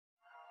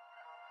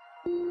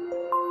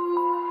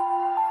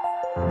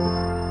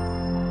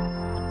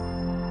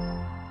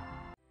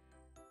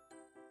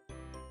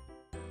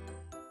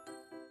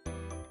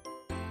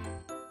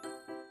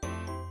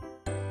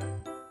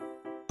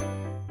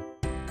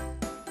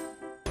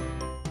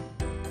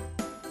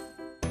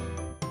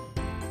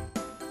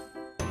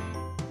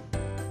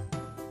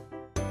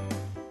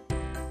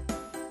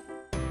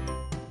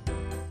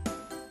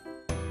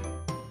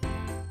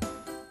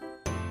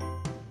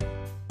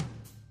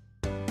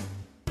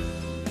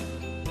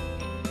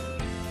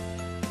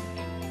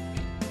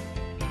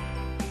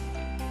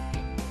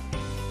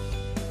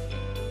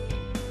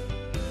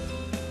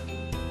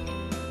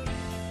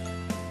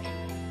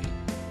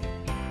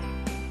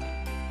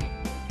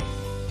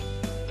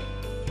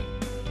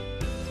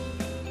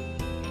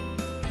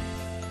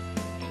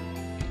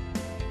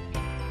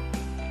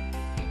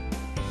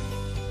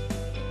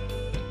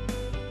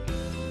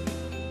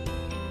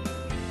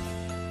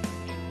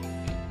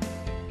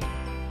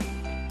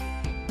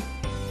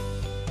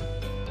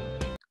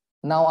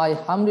Now I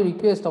humbly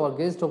request our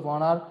guest of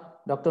honor,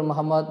 Dr.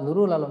 Muhammad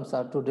Nurul Alam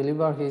sir, to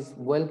deliver his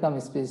welcome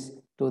speech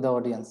to the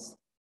audience.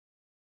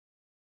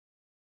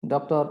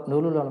 Dr.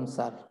 Nurul Alam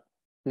sir,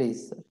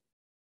 please.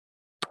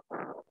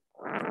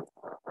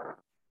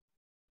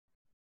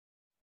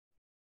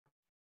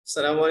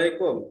 Assalamu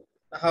alaikum.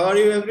 How are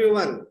you,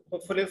 everyone?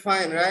 Hopefully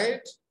fine,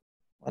 right?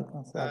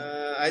 Welcome,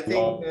 sir. I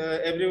think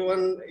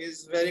everyone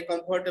is very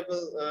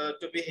comfortable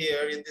to be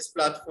here in this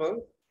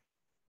platform.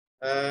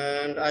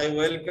 And I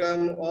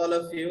welcome all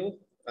of you.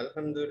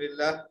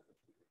 Alhamdulillah.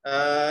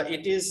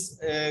 It is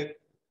a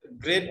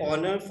great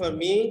honor for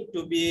me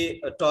to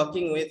be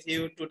talking with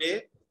you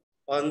today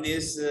on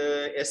this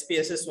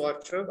SPSS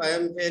workshop. I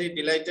am very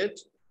delighted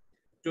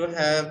to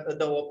have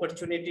the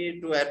opportunity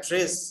to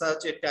address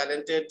such a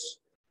talented,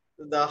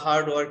 the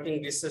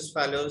hardworking research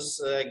fellows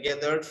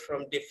gathered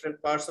from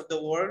different parts of the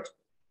world.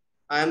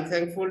 I am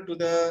thankful to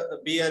the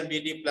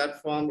BRBD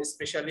platform,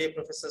 especially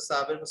Professor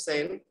Sabir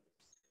Hussain,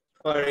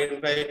 for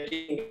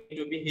inviting me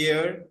to be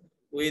here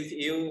with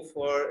you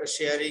for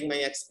sharing my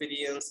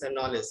experience and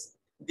knowledge.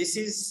 This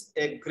is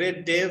a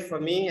great day for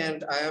me,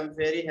 and I am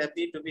very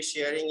happy to be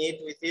sharing it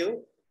with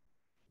you.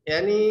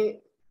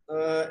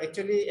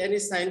 Actually, any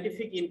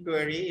scientific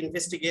inquiry,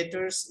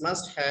 investigators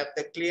must have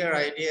the clear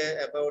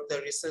idea about the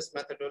research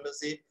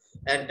methodology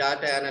and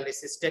data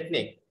analysis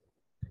technique.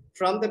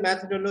 From the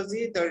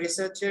methodology, the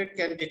researcher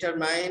can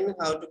determine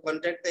how to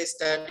conduct the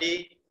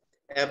study,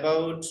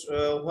 about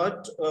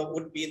what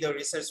would be the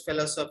research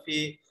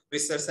philosophy,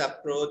 research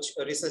approach,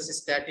 research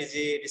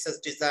strategy,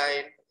 research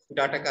design,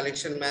 data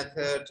collection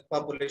method,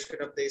 population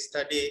of the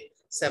study,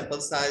 sample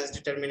size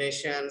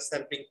determination,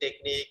 sampling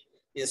technique,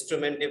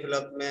 instrument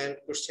development,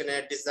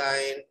 questionnaire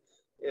design,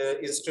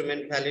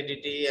 instrument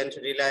validity and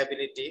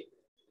reliability,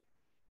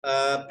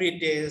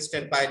 pre-test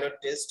and pilot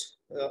test,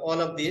 all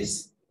of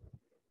these.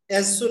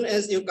 As soon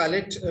as you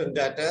collect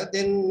data,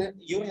 then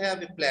you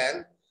have a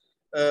plan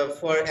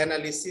for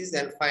analysis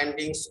and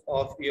findings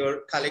of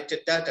your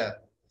collected data.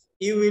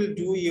 You will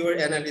do your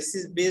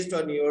analysis based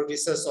on your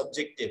research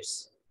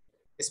objectives.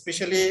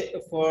 Especially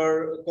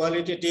for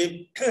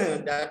qualitative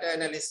data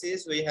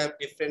analysis, we have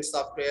different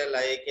software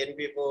like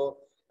NVivo,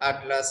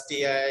 Atlas,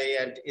 TI,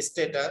 and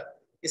Stata.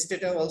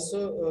 Stata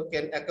also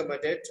can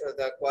accommodate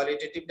the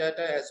qualitative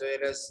data as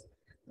well as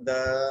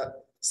the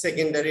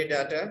secondary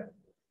data.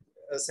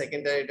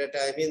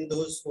 I mean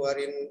those who are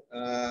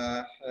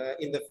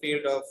in the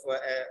field of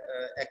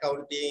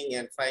accounting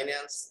and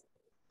finance.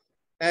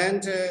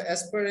 And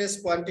as far as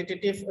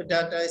quantitative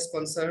data is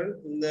concerned,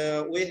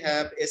 we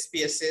have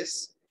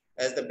SPSS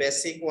as the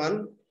basic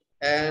one,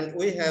 and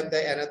we have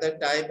another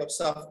type of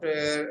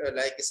software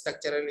like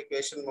structural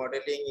equation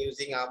modeling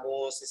using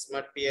AMOS,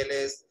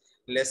 SmartPLS,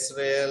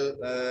 LessRel,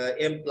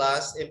 M+.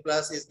 M+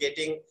 is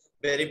getting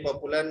very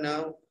popular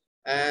now,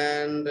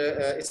 and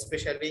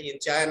especially in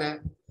China.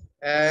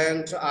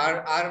 And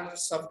our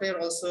software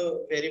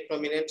also very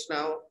prominent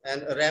now,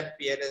 and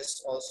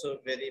RAP-PLS also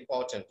very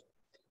important.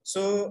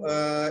 So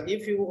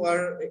if you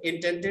are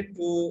intended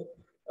to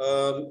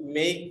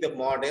make the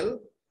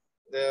model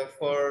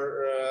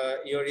for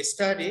your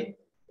study,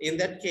 in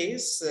that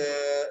case,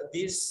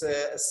 this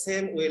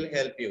same will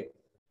help you.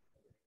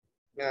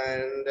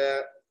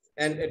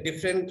 And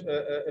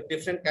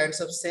different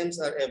kinds of SEMs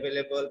are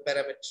available,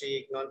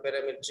 parametric,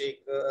 non-parametric,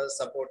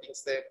 supporting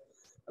SEM,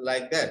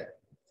 like that.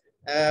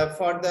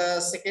 For the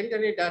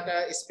secondary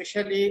data,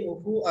 especially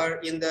who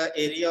are in the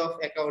area of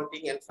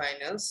accounting and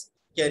finance,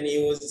 can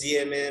use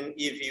GMM,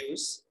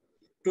 eViews.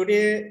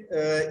 Today,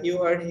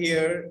 you are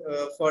here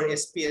for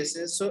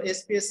SPSS. So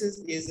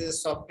SPSS is a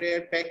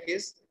software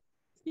package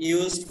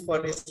used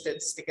for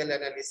statistical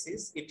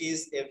analysis. It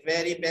is a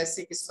very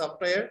basic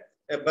software,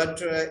 but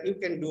you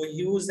can do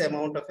huge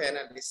amount of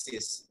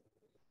analysis.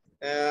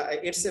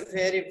 It's a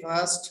very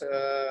vast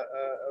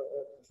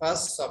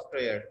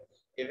software.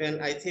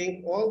 Even I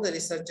think all the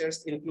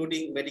researchers,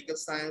 including medical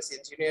science,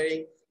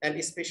 engineering, and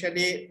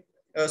especially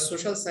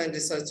social science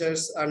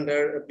researchers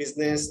under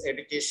business,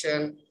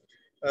 education,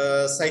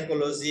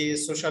 psychology,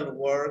 social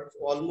work,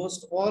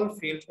 almost all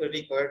fields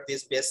require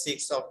this basic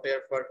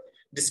software for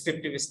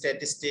descriptive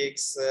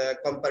statistics,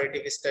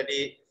 comparative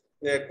study,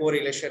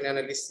 correlation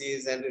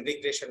analysis, and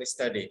regression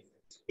study.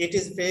 It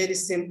is very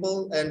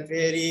simple and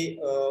very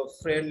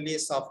friendly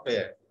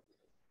software.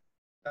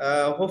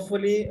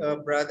 Hopefully,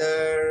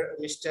 brother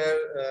Mr.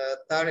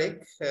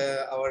 Tariq,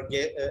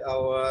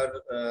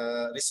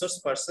 our resource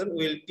person,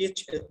 will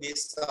teach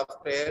this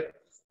software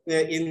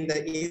in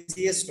the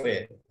easiest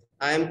way.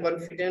 I am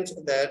confident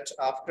that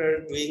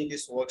after doing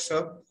this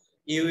workshop,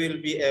 you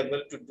will be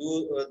able to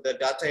do the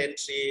data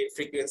entry,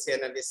 frequency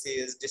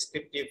analysis,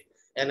 descriptive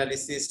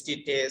analysis,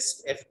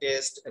 t-test,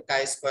 f-test,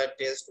 chi-square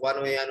test,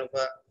 one-way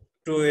ANOVA,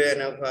 two-way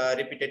ANOVA,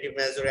 repetitive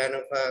measure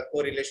ANOVA,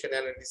 correlation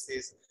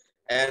analysis,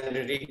 and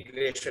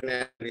regression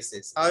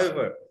analysis.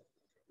 However,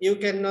 you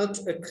cannot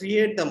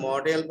create the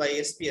model by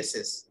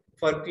SPSS.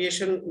 For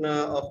creation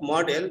of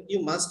model,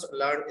 you must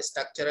learn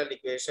structural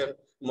equation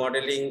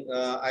modeling,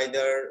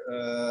 either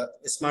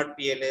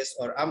𝐸𝐴𝐻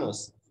or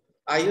AMOS.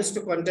 I used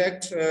to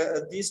conduct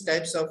these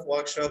types of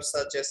workshops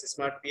such as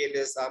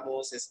𝐸𝐴𝐻,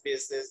 AMOS,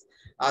 SPSS,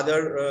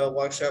 other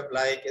workshop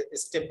like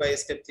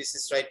step-by-step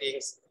thesis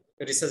writings,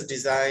 research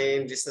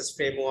design, research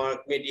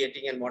framework,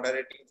 mediating and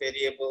moderating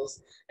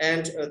variables,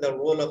 and the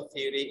role of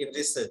theory in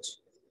research.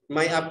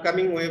 My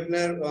upcoming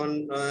webinar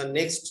on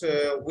next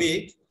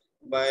week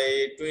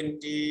by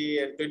 20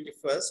 and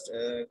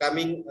 21st,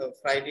 coming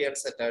Friday and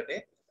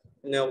Saturday,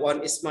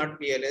 on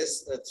𝐸𝐴𝐻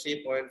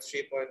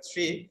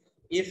 3.3.3.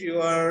 If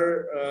you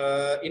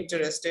are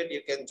interested,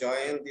 you can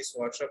join this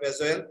workshop as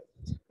well.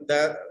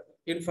 The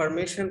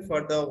information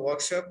for the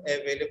workshop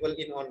available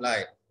in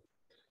online.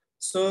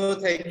 So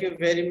thank you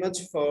very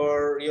much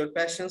for your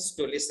patience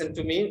to listen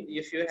to me.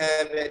 If you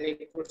have any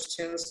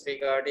questions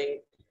regarding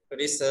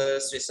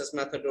research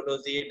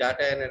methodology,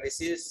 data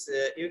analysis,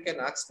 you can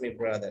ask me,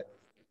 brother.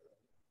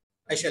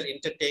 I shall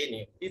entertain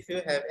you. If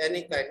you have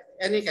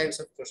any kinds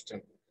of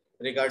question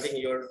regarding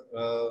your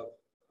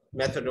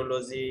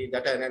methodology,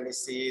 data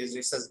analysis,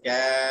 research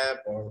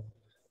gap, or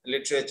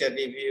literature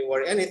review,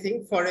 or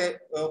anything for a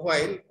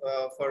while,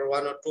 for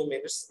 1 or 2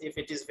 minutes, if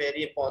it is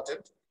very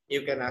important,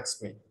 you can ask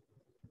me.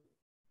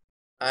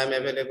 I am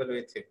available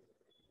with you.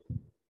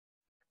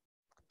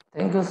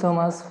 Thank you so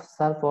much,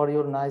 sir, for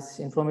your nice,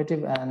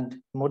 informative,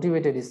 and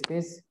motivated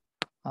speech.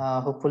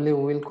 Hopefully,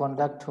 we will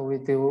contact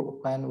with you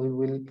when we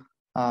will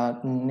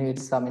need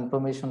some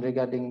information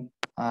regarding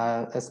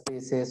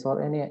SPSS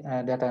or any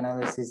data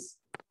analysis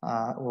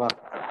work.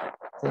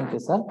 Thank you,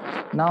 sir.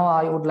 Now,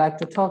 I would like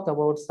to talk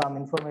about some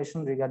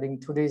information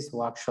regarding today's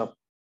workshop.